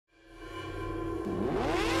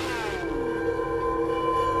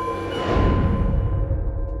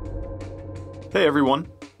Hey everyone,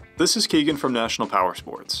 this is Keegan from National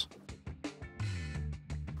Powersports.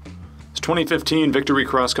 This 2015 Victory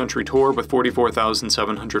Cross Country Tour with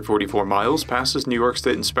 44,744 miles passes New York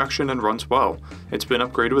State inspection and runs well. It's been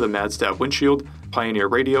upgraded with a Madstab windshield, Pioneer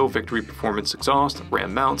radio, Victory Performance exhaust,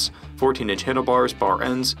 Ram mounts, 14-inch handlebars, bar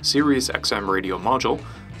ends, Sirius XM radio module,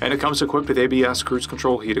 and it comes equipped with ABS, cruise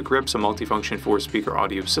control, heated grips, a multifunction 4-speaker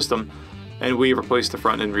audio system, and we replaced the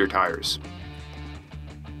front and rear tires.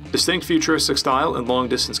 Distinct futuristic style and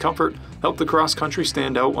long-distance comfort help the Cross Country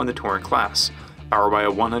stand out on the touring class. Powered by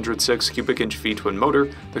a 106 cubic inch V-twin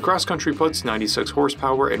motor, the Cross Country puts 96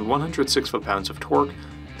 horsepower and 106 foot-pounds of torque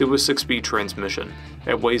through a 6-speed transmission.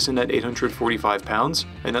 It weighs in at 845 pounds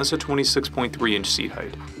and has a 26.3-inch seat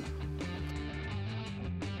height.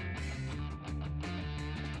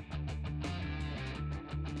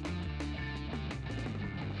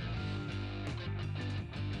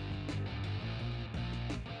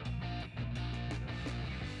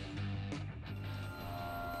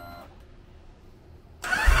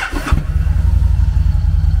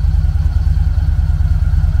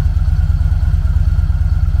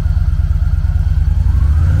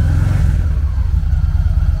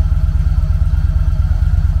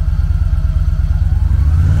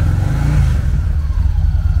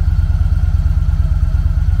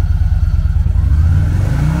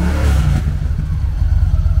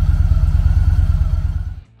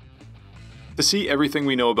 To see everything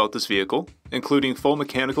we know about this vehicle, including full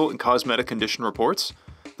mechanical and cosmetic condition reports,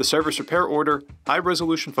 the service repair order,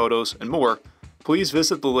 high-resolution photos, and more, please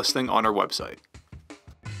visit the listing on our website.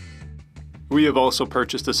 We have also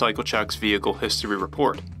purchased the CycleCheck's Vehicle History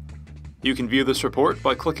Report. You can view this report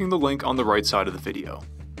by clicking the link on the right side of the video.